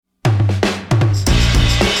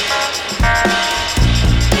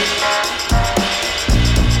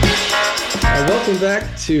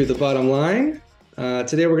back to The Bottom Line.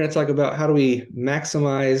 Today we're going to talk about how do we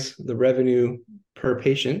maximize the revenue per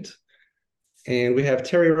patient. And we have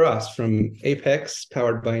Terri Ross from APX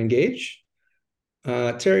Powered by Engage.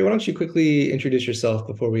 Terri, why don't you quickly introduce yourself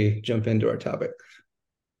before we jump into our topic?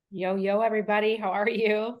 Yo, everybody. How are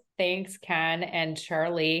you? Thanks, Ken and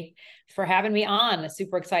Charlie, for having me on.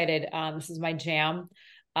 Super excited. This is my jam.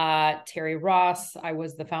 Terri Ross. I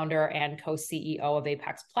was the founder and co-CEO of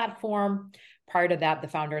Apex Platform. Prior to that, the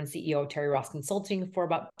founder and CEO of Terri Ross Consulting for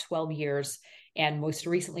about 12 years. And most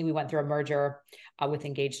recently, we went through a merger with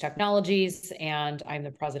Engage Technologies, and I'm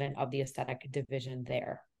the president of the aesthetic division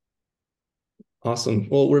there. Awesome.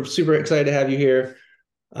 Well, we're super excited to have you here.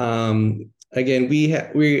 Again,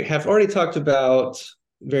 we have already talked about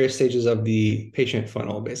various stages of the patient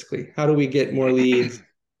funnel, basically. How do we get more leads?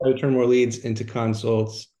 How do we turn more leads into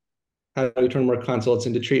consults? How do we turn more consults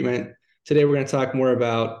into treatment? Today, we're going to talk more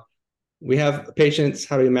about we have patients.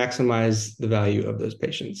 How do we maximize the value of those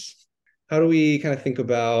patients? How do we kind of think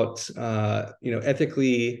about,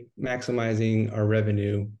 ethically maximizing our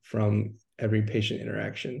revenue from every patient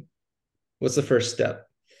interaction? What's the first step?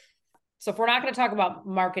 So if we're not going to talk about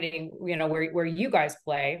marketing, where you guys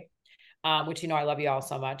play, which, I love you all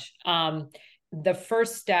so much. The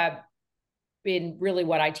first step in really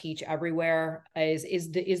what I teach everywhere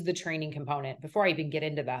is the training component. Before I even get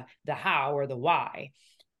into the how or the why,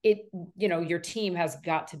 your team has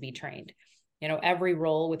got to be trained. Every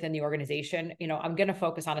role within the organization, I'm going to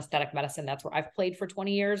focus on aesthetic medicine. That's where I've played for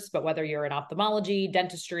 20 years. But whether you're in ophthalmology,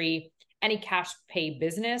 dentistry, any cash pay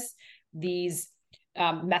business, these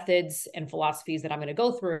methods and philosophies that I'm going to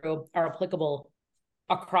go through are applicable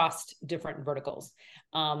across different verticals.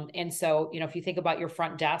 And so, if you think about your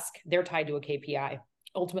front desk, they're tied to a KPI.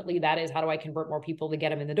 Ultimately, that is, how do I convert more people to get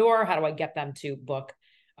them in the door? How do I get them to book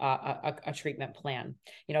a treatment plan?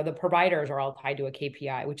 The providers are all tied to a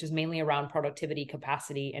KPI, which is mainly around productivity,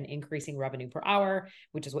 capacity, and increasing revenue per hour,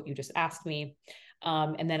 which is what you just asked me.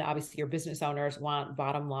 And then obviously your business owners want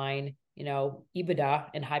bottom line, EBITDA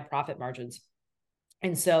and high profit margins.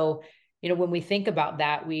 And so, when we think about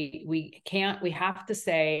that, we have to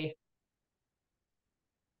say,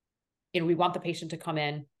 we want the patient to come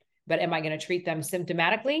in, but am I going to treat them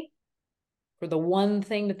symptomatically for the one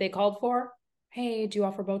thing that they called for? Hey, do you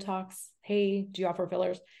offer Botox? Hey, do you offer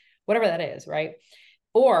fillers? Whatever that is, right?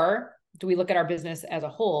 Or do we look at our business as a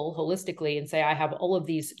whole, holistically, and say, I have all of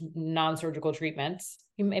these non-surgical treatments.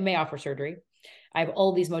 It may offer surgery. I have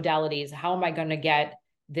all these modalities. How am I going to get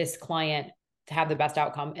this client to have the best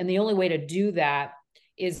outcome? And the only way to do that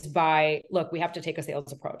is by, look, we have to take a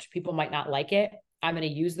sales approach. People might not like it. I'm going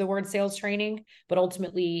to use the word sales training, but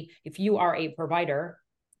ultimately, if you are a provider,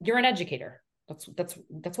 you're an educator.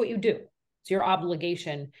 That's what you do. It's your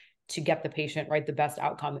obligation to get the patient the best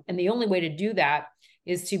outcome. And the only way to do that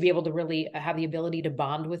is to be able to really have the ability to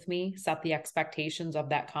bond with me, set the expectations of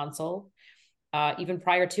that consult, even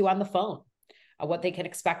prior to on the phone, what they can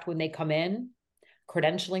expect when they come in,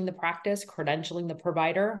 credentialing the practice, credentialing the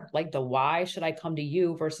provider, like the why should I come to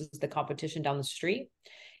you versus the competition down the street?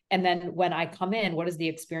 And then when I come in, what is the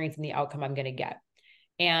experience and the outcome I'm going to get?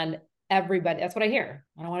 And everybody, that's what I hear.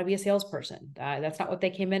 I don't want to be a salesperson. That's not what they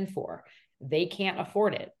came in for. They can't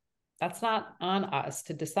afford it. That's not on us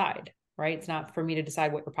to decide, right? It's not for me to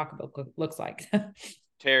decide what your pocketbook looks like.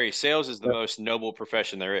 Terri, sales is the most noble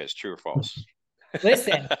profession there is. True or false?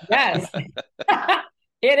 Listen, yes.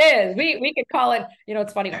 It is. We could call it,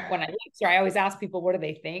 it's funny when I always ask people, what do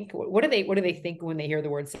they think? What do they think when they hear the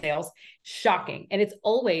word sales? Shocking. And it's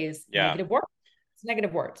always negative words. It's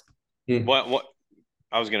negative words. What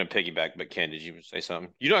I was going to piggyback, but Ken, did you say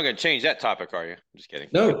something? You're not going to change that topic, are you? I'm just kidding.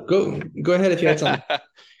 No, go ahead if you had something.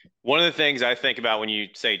 One of the things I think about when you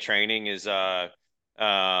say training is it's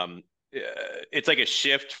like a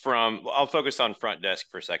shift from, I'll focus on front desk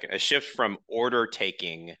for a second, a shift from order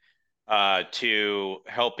taking to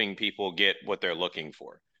helping people get what they're looking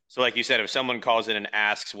for. So like you said, if someone calls in and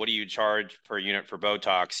asks, what do you charge per unit for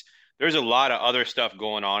Botox? There's a lot of other stuff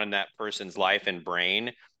going on in that person's life and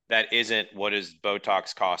brain that isn't what does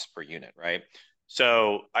Botox cost per unit, right?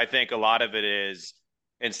 So I think a lot of it is,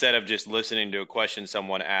 instead of just listening to a question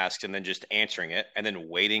someone asks and then just answering it and then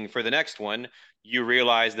waiting for the next one, you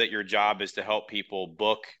realize that your job is to help people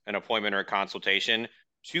book an appointment or a consultation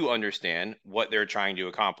to understand what they're trying to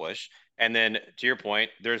accomplish. And then to your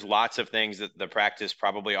point, there's lots of things that the practice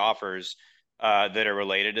probably offers that are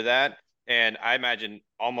related to that. And I imagine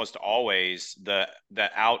almost always the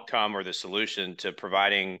outcome or the solution to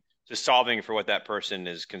solving for what that person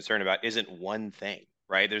is concerned about isn't one thing,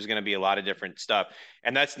 right? There's going to be a lot of different stuff.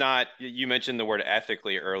 And that's not, you mentioned the word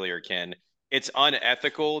ethically earlier, Ken. it's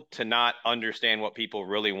unethical to not understand what people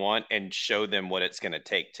really want and show them what it's going to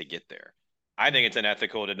take to get there. I think it's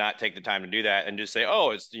unethical to not take the time to do that and just say,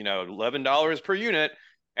 oh, it's, $11 per unit.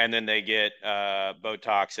 And then they get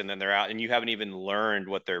Botox and then they're out and you haven't even learned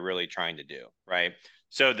what they're really trying to do. Right.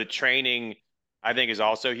 So the training I think is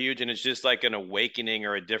also huge. And it's just like an awakening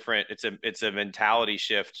or it's a mentality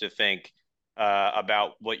shift to think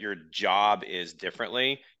about what your job is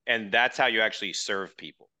differently. And that's how you actually serve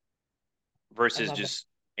people I versus love it. just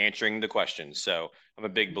answering the questions. So I'm a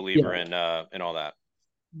big believer Yeah. in all that.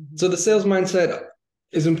 So the sales mindset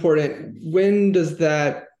is important. When does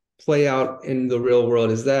that play out in the real world?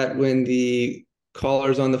 Is that when the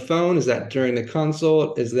caller's on the phone? Is that during the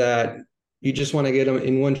consult? Is that you just want to get them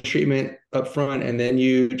in one treatment up front and then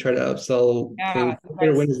you try to upsell Yeah, things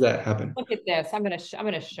later? When because does that happen? look at this. I'm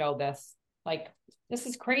gonna show this. Like this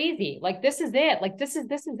is crazy. Like this is it. Like this is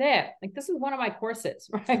it. Like this is one of my courses,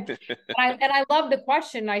 right? And I love the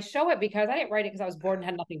question. I show it because I didn't write it because I was bored and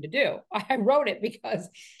had nothing to do. I wrote it because,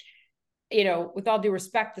 with all due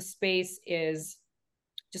respect, the space is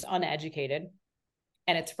just uneducated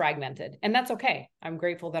and it's fragmented. And that's okay. I'm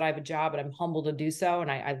grateful that I have a job and I'm humbled to do so. And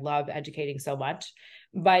I love educating so much.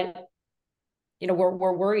 But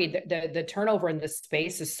we're worried that the turnover in this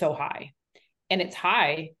space is so high. And it's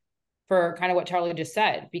high for kind of what Charlie just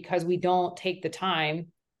said, because we don't take the time.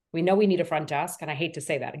 We know we need a front desk, and I hate to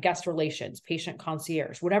say that, guest relations, patient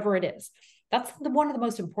concierge, whatever it is. That's one of the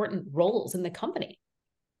most important roles in the company,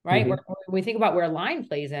 right? Mhm. When we think about where line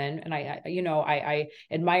plays in, and I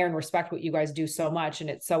admire and respect what you guys do so much, and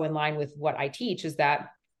it's so in line with what I teach, is that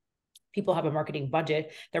people have a marketing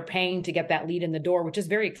budget. They're paying to get that lead in the door, which is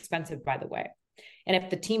very expensive, by the way. And if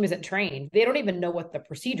the team isn't trained, they don't even know what the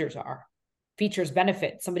procedures are. Features,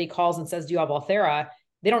 benefits. Somebody calls and says, do you have Althera?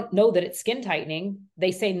 They don't know that it's skin tightening.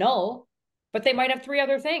 They say no, but they might have 3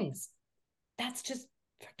 other things. That's just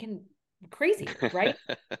freaking crazy, right?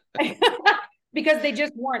 Because they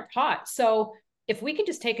just weren't taught. So if we could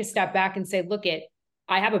just take a step back and say, look,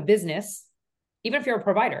 I have a business. Even if you're a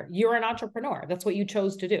provider, you're an entrepreneur. That's what you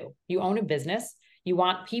chose to do. You own a business. You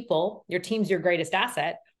want people. Your team's your greatest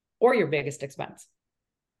asset or your biggest expense.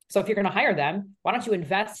 So if you're going to hire them, why don't you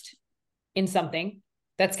invest in something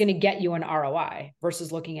that's going to get you an ROI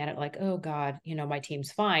versus looking at it like, oh God, my team's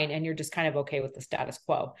fine. And you're just kind of okay with the status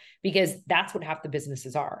quo, because that's what half the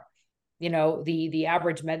businesses are. The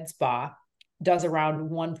average med spa does around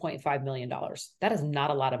 $1.5 million. That is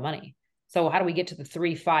not a lot of money. So how do we get to the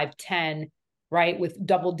 3, 5, 10, right? With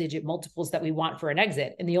double digit multiples that we want for an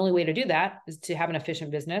exit. And the only way to do that is to have an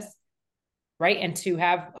efficient business, right? And to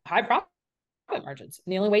have high profit margins.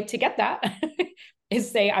 And the only way to get that is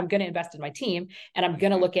say, I'm going to invest in my team, and I'm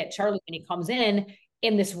going to look at Charlie when he comes in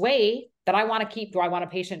this way that I want to keep. Do I want a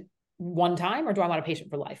patient one time, or do I want a patient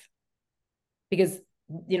for life? Because,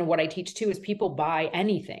 what I teach too is people buy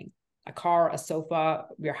anything, a car, a sofa,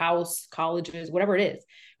 your house, colleges, whatever it is,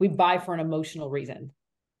 we buy for an emotional reason.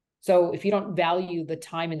 So if you don't value the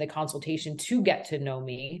time in the consultation to get to know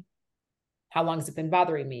me, how long has it been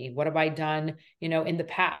bothering me? What have I done, in the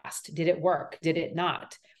past? Did it work? Did it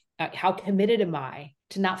not? How committed am I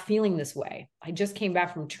to not feeling this way? I just came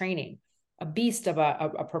back from training, a beast of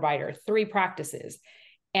a provider, 3 practices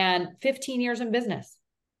and 15 years in business.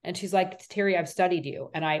 And she's like, Terri, I've studied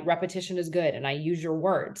you, and repetition is good, and I use your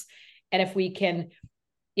words. And if we can,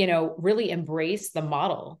 really embrace the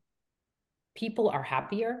model, people are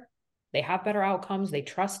happier. They have better outcomes. They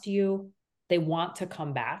trust you. They want to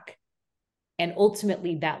come back. And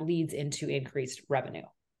ultimately that leads into increased revenue.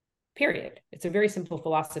 Period. It's a very simple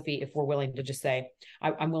philosophy if we're willing to just say,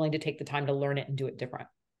 I'm willing to take the time to learn it and do it different.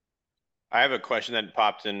 I have a question that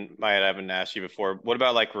popped in my head. I haven't asked you before. What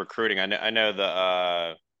about like recruiting? I know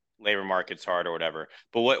the labor market's hard or whatever,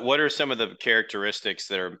 but what are some of the characteristics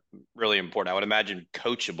that are really important? I would imagine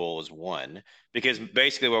coachable is one, because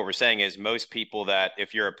basically what we're saying is most people that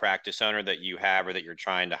if you're a practice owner that you have or that you're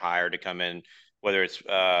trying to hire to come in, whether it's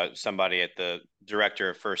somebody at the director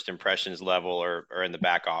of first impressions level or in the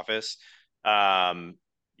back office,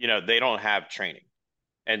 they don't have training.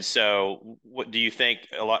 And so what do you think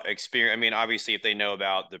a lot experience? I mean, obviously if they know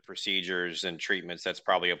about the procedures and treatments, that's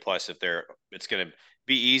probably a plus it's going to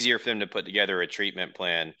be easier for them to put together a treatment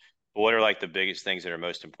plan. But what are like the biggest things that are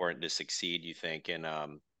most important to succeed, you think, in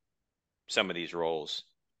some of these roles?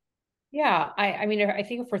 Yeah. I mean, I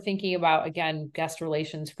think if we're thinking about, again, guest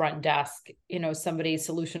relations, front desk, somebody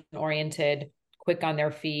solution oriented, quick on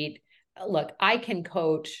their feet. Look, I can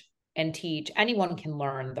coach and teach. Anyone can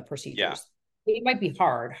learn the Yeah. procedures. It might be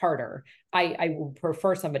harder. I would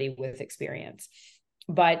prefer somebody with experience,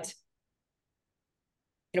 but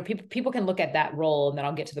people can look at that role, and then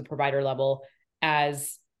I'll get to the provider level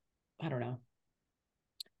as, I don't know,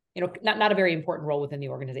 not a very important role within the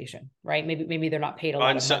organization, right? Maybe they're not paid a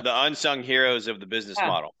lot of money. The unsung heroes of the business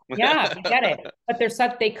model. Yeah, I get it.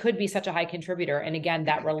 But they could be such a high contributor. And again,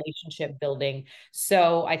 that relationship building.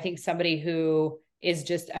 So I think somebody who is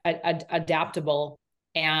just adaptable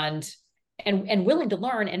and willing to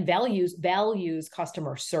learn and values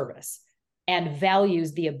customer service and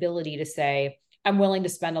values the ability to say, I'm willing to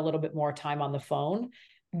spend a little bit more time on the phone,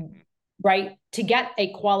 right? To get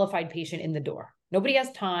a qualified patient in the door. Nobody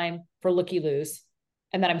has time for looky-loos.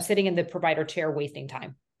 And then I'm sitting in the provider chair wasting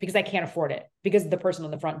time because I can't afford it, because the person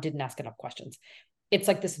on the front didn't ask enough questions. It's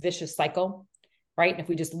like this vicious cycle, right? And if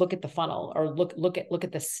we just look at the funnel or look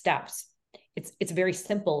at the steps, it's very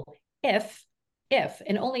simple. If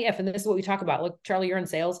and only if, and this is what we talk about. Look, Charlie, you're in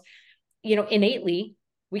sales. Innately,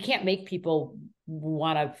 we can't make people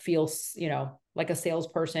want to feel, like a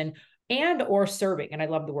salesperson and or serving. And I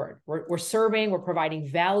love the word. We're serving, we're providing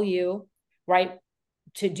value, right?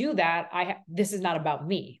 To do that, this is not about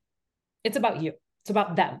me. It's about you. It's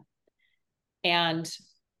about them. And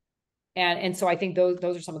so I think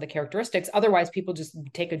those are some of the characteristics. Otherwise, people just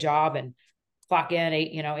take a job and clock in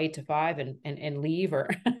 8 to 5 and leave, or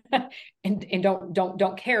and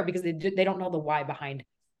don't care because they don't know the why behind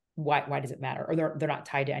why does it matter, or they're not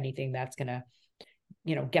tied to anything that's gonna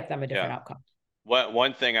get them a different outcome.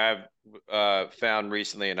 One thing I've found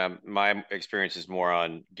recently, and my experience is more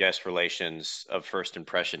on guest relations of first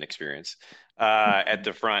impression experience at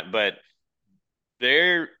the front, but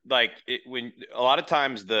they're like when a lot of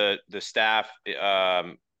times the staff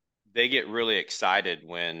they get really excited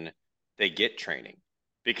when they get training,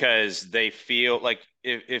 because they feel like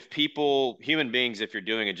if people, human beings, if you're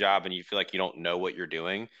doing a job and you feel like you don't know what you're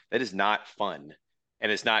doing, that is not fun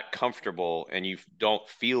and it's not comfortable and you don't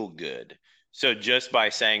feel good. So just by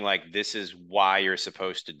saying like, this is why you're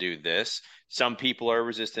supposed to do this, some people are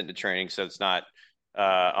resistant to training. So it's not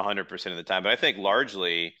 100% of the time, but I think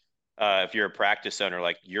largely if you're a practice owner,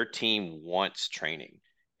 like your team wants training.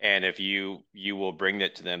 And if you will bring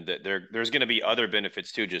that to them, that there's going to be other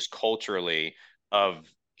benefits too, just culturally, of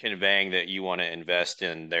conveying that you want to invest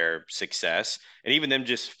in their success, and even them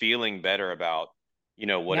just feeling better about,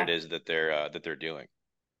 what it is that they're doing.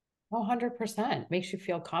 100% makes you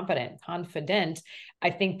feel confident. I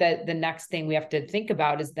think that the next thing we have to think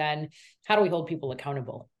about is then, how do we hold people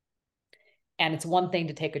accountable? And it's one thing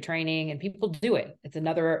to take a training and people do it. It's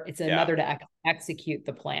another to execute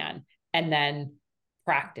the plan, and then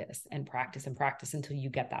practice and practice and practice until you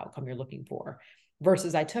get the outcome you're looking for,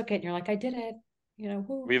 versus I took it and you're like, I did it.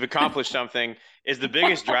 We've accomplished something. Is the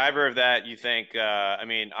biggest driver of that, you think,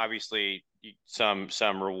 obviously some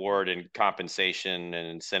reward and compensation and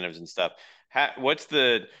incentives and stuff.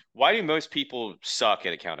 Why do most people suck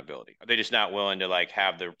at accountability? Are they just not willing to like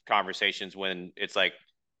have the conversations when it's like,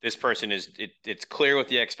 this person it's clear what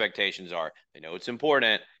the expectations are. They know it's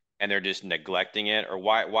important and they're just neglecting it? Or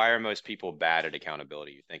why are most people bad at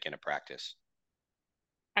accountability, you think, in a practice?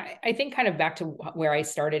 I think kind of back to where I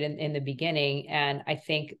started in the beginning. And I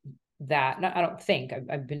think that, I don't think,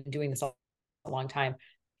 I've been doing this a long time.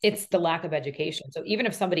 It's the lack of education. So even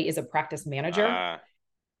if somebody is a practice manager,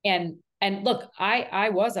 and look, I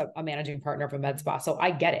was a managing partner of a med spa, so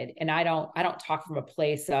I get it. And I don't talk from a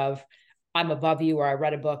place of I'm above you, or I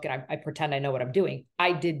read a book and I pretend I know what I'm doing.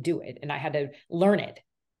 I did do it and I had to learn it,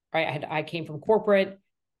 right? I came from corporate,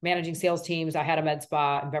 managing sales teams. I had a med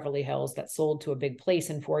spa in Beverly Hills that sold to a big place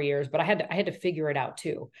in 4 years, but I had to figure it out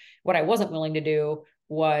too. What I wasn't willing to do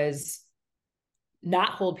was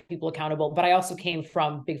not hold people accountable, but I also came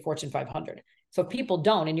from big Fortune 500. So if people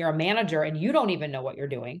don't, and you're a manager and you don't even know what you're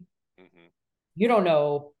doing, you don't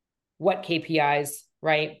know what KPIs,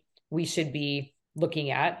 right, we should be looking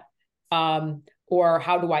at, or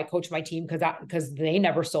how do I coach my team? Because they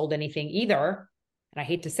never sold anything either. And I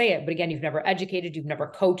hate to say it, but again, you've never educated, you've never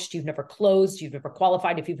coached, you've never closed, you've never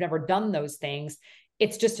qualified. If you've never done those things,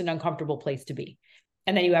 it's just an uncomfortable place to be.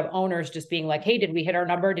 And then you have owners just being like, hey, did we hit our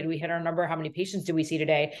number? Did we hit our number? How many patients did we see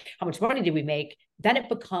today? How much money did we make? Then it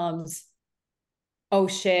becomes, oh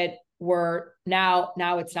shit, now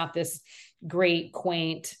it's not this great,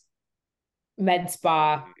 quaint med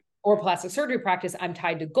spa or plastic surgery practice. I'm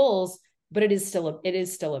tied to goals, but it is still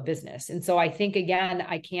a business. And so I think, again,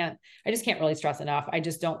 I just can't really stress enough. I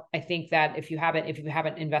think that if you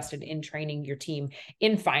haven't invested in training your team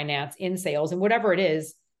in finance, in sales, and whatever it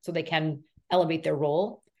is, so they can elevate their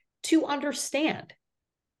role to understand.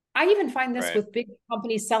 I even find this with big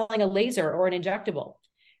companies selling a laser or an injectable.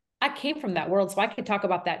 I came from that world, so I could talk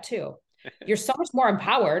about that too. You're so much more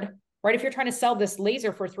empowered right? If you're trying to sell this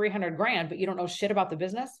laser for 300 grand, but you don't know shit about the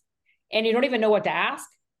business and you don't even know what to ask,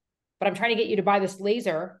 but I'm trying to get you to buy this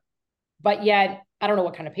laser, but yet I don't know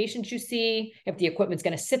what kind of patients you see, if the equipment's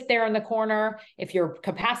going to sit there in the corner, if your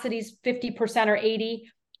capacity's 50% or 80,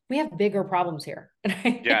 we have bigger problems here.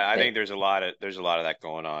 Yeah, I think there's a lot of that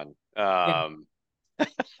going on. Yeah.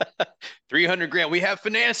 300 grand. We have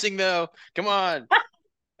financing though. Come on.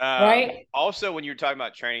 Right. Also, when you're talking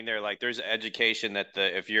about training there, like there's education that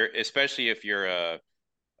if you're, especially if you're a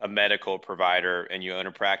medical provider and you own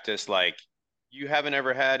a practice, like you haven't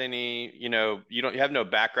ever had any, you have no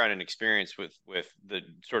background and experience with the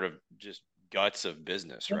sort of just guts of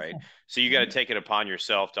business, right? So you got to take it upon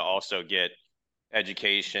yourself to also get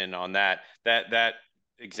education on that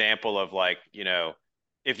example of like,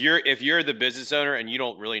 if you're the business owner and you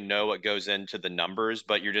don't really know what goes into the numbers,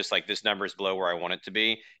 but you're just like, this number is below where I want it to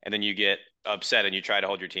be, and then you get upset and you try to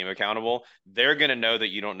hold your team accountable, they're going to know that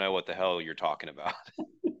you don't know what the hell you're talking about.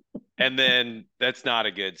 And then that's not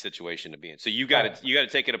a good situation to be in. So you got to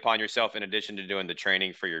take it upon yourself, in addition to doing the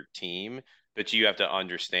training for your team, that you have to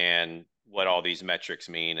understand what all these metrics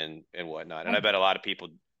mean and whatnot. And I bet a lot of people,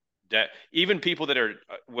 that even people that are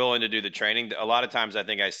willing to do the training, a lot of times I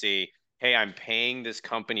think I see, hey, I'm paying this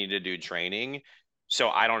company to do training, so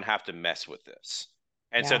I don't have to mess with this.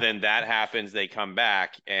 And so then that happens, they come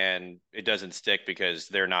back and it doesn't stick because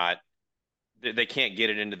they can't get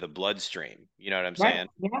it into the bloodstream. You know what I'm saying?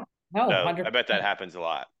 Yeah. No, So 100%. I bet that happens a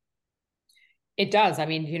lot. It does. I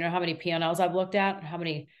mean, you know how many P&Ls I've looked at, how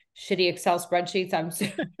many shitty Excel spreadsheets I'm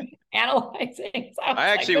analyzing. So I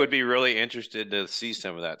actually would be really interested to see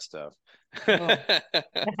some of that stuff.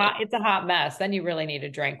 It's a hot mess. Then you really need a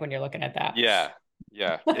drink when you're looking at that. Yeah.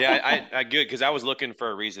 I good, because I was looking for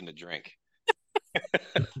a reason to drink.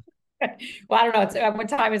 Well, I don't know. It's what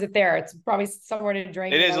time is it there? It's probably somewhere to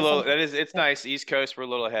drink. It is a little. It's nice. East Coast, we're a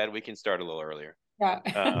little ahead. We can start a little earlier. Yeah,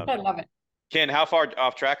 I love it. Ken, how far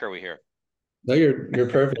off track are we here? No, you're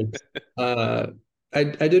perfect.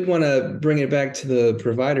 I did want to bring it back to the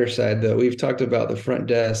provider side, though. We've talked about the front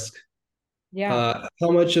desk. Yeah.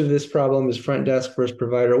 How much of this problem is front desk versus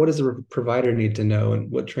provider? What does the provider need to know,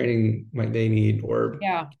 and what training might they need, or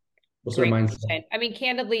Yeah. what's their mindset? Question. I mean,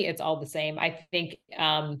 candidly, it's all the same. I think,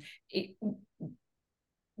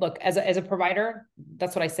 look, as a provider,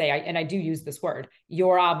 that's what I say. And I do use this word.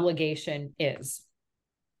 Your obligation is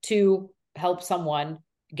to help someone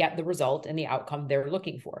get the result and the outcome they're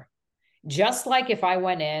looking for. Just like if I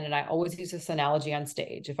went in, and I always use this analogy on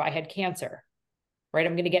stage, if I had cancer, right,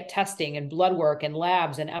 I'm going to get testing and blood work and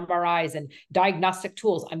labs and MRIs and diagnostic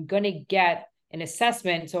tools. I'm going to get an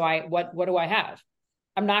assessment. So what do I have?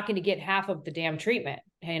 I'm not going to get half of the damn treatment.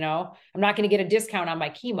 I'm not going to get a discount on my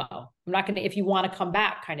chemo. I'm not going to, if you want to come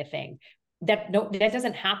back, kind of thing. That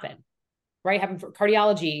doesn't happen, right? Having for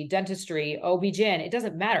cardiology, dentistry, OB-GYN, it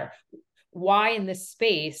doesn't matter. Why in this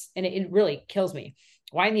space, and it really kills me,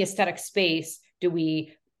 why in the aesthetic space do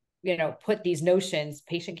we, put these notions,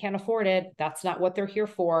 patient can't afford it. That's not what they're here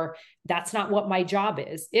for. That's not what my job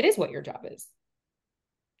is. It is what your job is.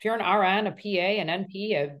 If you're an RN, a PA, an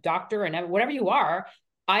NP, a doctor, and whatever you are,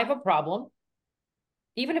 I have a problem.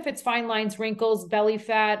 Even if it's fine lines, wrinkles, belly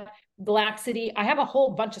fat, laxity, I have a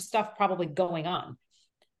whole bunch of stuff probably going on.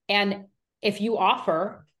 And if you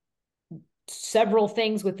offer several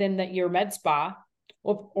things within your med spa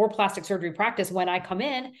or plastic surgery practice, when I come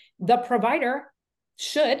in, the provider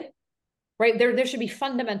should, right? There should be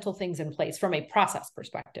fundamental things in place from a process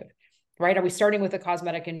perspective, right? Are we starting with a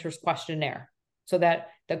cosmetic interest questionnaire so that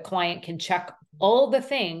the client can check all the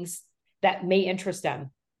things that may interest them?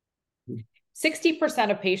 60%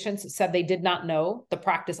 of patients said they did not know the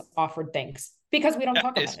practice offered things because we don't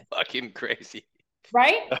talk about it. It's fucking crazy.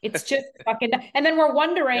 Right? It's just fucking, and then we're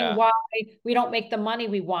wondering why we don't make the money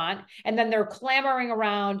we want. And then they're clamoring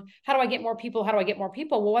around, how do I get more people? How do I get more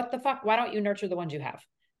people? Well, what the fuck? Why don't you nurture the ones you have?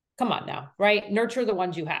 Come on now, right? Nurture the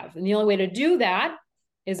ones you have. And the only way to do that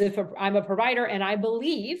is if I'm a provider and I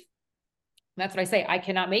believe, that's what I say, I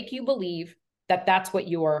cannot make you believe that that's what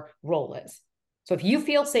your role is. So if you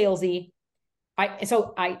feel salesy,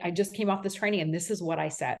 I just came off this training and this is what I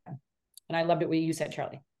said. And I loved it what you said,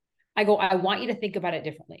 Charlie. I go, I want you to think about it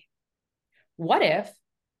differently. What if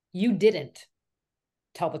you didn't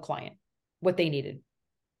tell the client what they needed?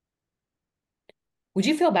 Would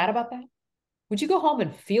you feel bad about that? Would you go home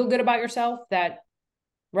and feel good about yourself that,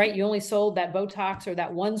 right, you only sold that Botox or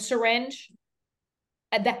that one syringe?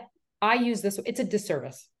 And that I use this, it's a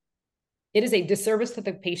disservice. It is a disservice to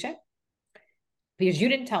the patient because you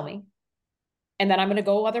didn't tell me. And then I'm going to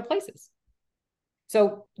go other places.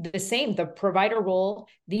 So the provider role,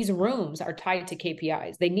 these rooms are tied to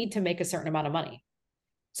KPIs. They need to make a certain amount of money.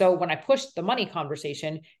 So when I push the money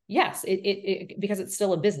conversation, yes, because it's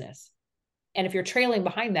still a business. And if you're trailing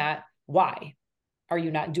behind that, why? Are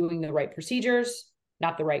you not doing the right procedures?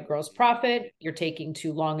 Not the right gross profit? You're taking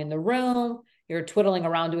too long in the room? You're twiddling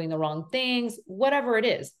around doing the wrong things? Whatever it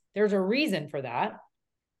is, there's a reason for that.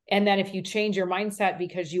 And then if you change your mindset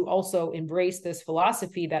because you also embrace this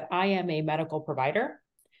philosophy that I am a medical provider,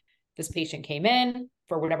 this patient came in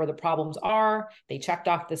for whatever the problems are, they checked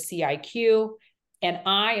off the CIQ, and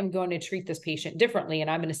I am going to treat this patient differently. And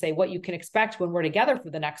I'm going to say what you can expect when we're together for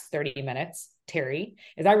the next 30 minutes, Terri,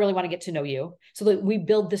 is I really want to get to know you so that we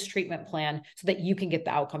build this treatment plan so that you can get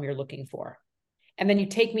the outcome you're looking for. And then you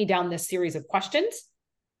take me down this series of questions.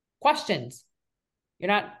 You're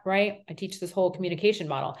not right. I teach this whole communication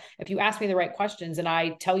model. If you ask me the right questions and I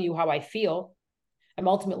tell you how I feel, I'm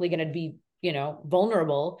ultimately going to be,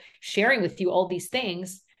 vulnerable, sharing with you all these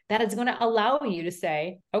things that is going to allow you to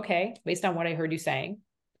say, okay, based on what I heard you saying,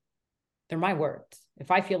 they're my words. If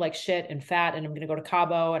I feel like shit and fat and I'm going to go to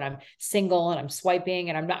Cabo and I'm single and I'm swiping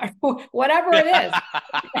and I'm not, whatever it is,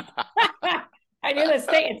 I do this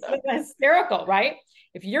thing. It's hysterical, right?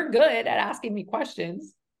 If you're good at asking me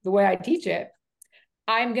questions the way I teach it,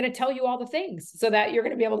 I'm going to tell you all the things so that you're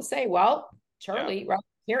going to be able to say, well, Charlie, right,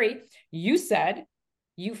 Terri, you said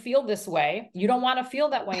you feel this way. You don't want to feel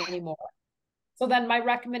that way anymore. So then my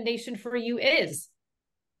recommendation for you is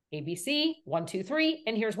ABC, 1, 2, 3,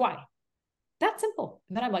 and here's why. That's simple.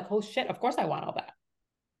 And then I'm like, oh shit, of course I want all that.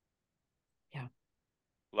 Yeah.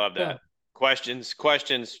 Love that. Questions,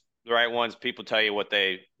 the right ones. People tell you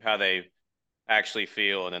how they actually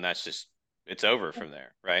feel. And then it's over from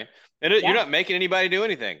there. Right. And you're not making anybody do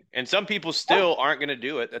anything. And some people still aren't going to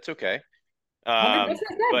do it. That's okay. 100%.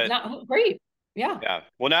 But not great. Yeah. Yeah.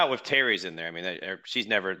 Well, not with Terri's in there. I mean, she's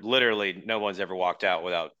never, literally, no one's ever walked out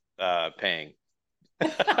without paying.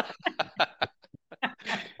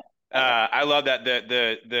 I love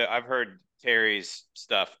that. I've heard Terri's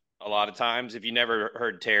stuff a lot of times. If you never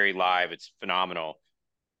heard Terri live, it's phenomenal.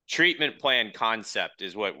 Treatment plan concept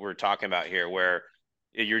is what we're talking about here, where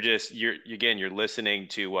you're listening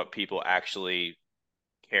to what people actually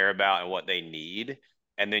care about and what they need.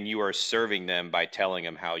 And then you are serving them by telling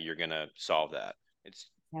them how you're going to solve that.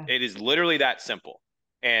 It is literally that simple.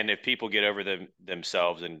 And if people get over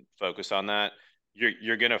themselves and focus on that,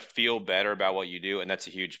 you're going to feel better about what you do. And that's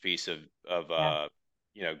a huge piece of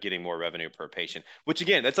getting more revenue per patient, which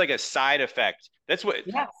again, that's like a side effect. That's what,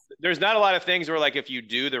 there's not a lot of things where like, if you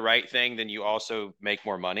do the right thing, then you also make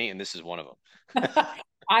more money. And this is one of them.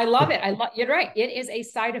 I love it. You're right. It is a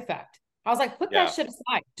side effect. I was like, put that shit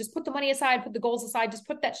aside. Just put the money aside, put the goals aside, just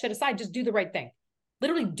put that shit aside. Just do the right thing.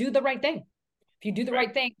 Literally do the right thing. If you do the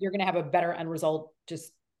right thing, you're going to have a better end result.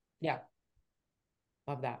 Just,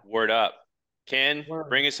 love that. Word up. Ken,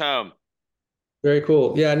 bring us home. Very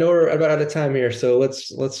cool. Yeah, I know we're about out of time here, so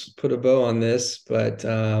let's put a bow on this. But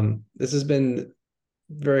this has been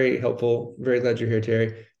very helpful. Very glad you're here,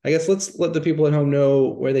 Terri. I guess let's let the people at home know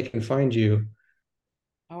where they can find you.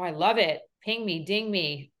 Oh, I love it. Ping me, ding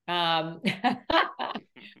me. My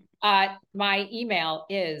email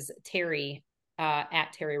is Terri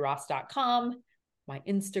at terriross.com. My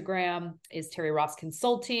Instagram is Terri Ross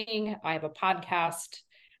Consulting. I have a podcast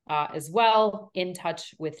as well, In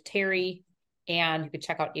Touch with Terri, and you can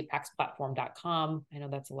check out apexplatform.com. I know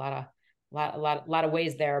that's a lot of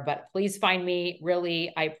ways there, but please find me.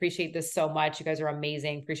 Really, I appreciate this so much. You guys are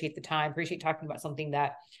amazing. Appreciate the time. Appreciate talking about something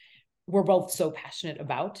that we're both so passionate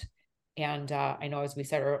about. And I know, as we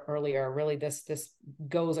said earlier, really this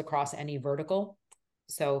goes across any vertical.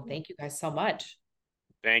 So thank you guys so much.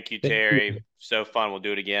 Thank you, Terri. So fun. We'll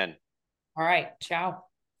do it again. All right. Ciao.